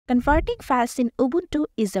Converting files in Ubuntu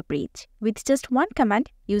is a breeze. With just one command,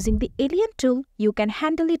 using the Alien tool, you can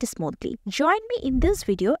handle it smoothly. Join me in this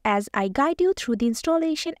video as I guide you through the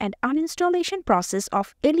installation and uninstallation process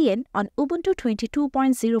of Alien on Ubuntu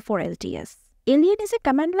 22.04 LTS. Alien is a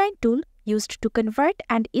command line tool used to convert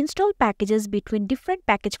and install packages between different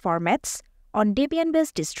package formats on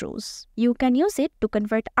Debian-based distros. You can use it to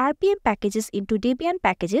convert RPM packages into Debian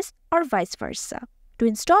packages or vice versa. To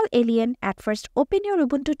install Alien, at first open your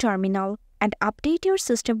Ubuntu terminal and update your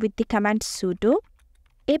system with the command sudo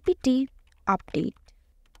apt update.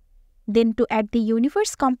 Then to add the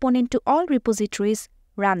universe component to all repositories,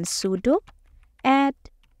 run sudo add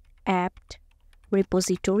apt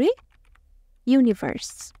repository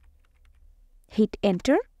universe. Hit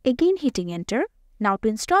enter, again hitting enter. Now to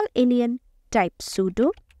install Alien, type sudo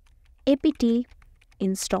apt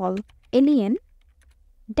install alien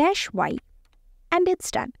 -y. And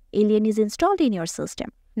it's done. Alien is installed in your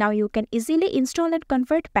system. Now you can easily install and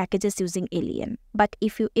convert packages using Alien. But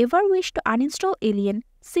if you ever wish to uninstall Alien,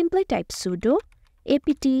 simply type sudo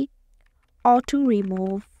apt auto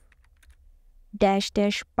remove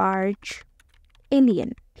 --purge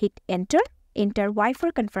alien. Hit enter, enter Y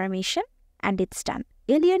for confirmation, and it's done.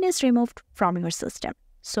 Alien is removed from your system.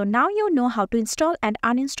 So now you know how to install and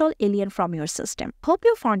uninstall Alien from your system. Hope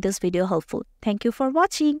you found this video helpful. Thank you for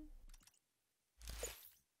watching.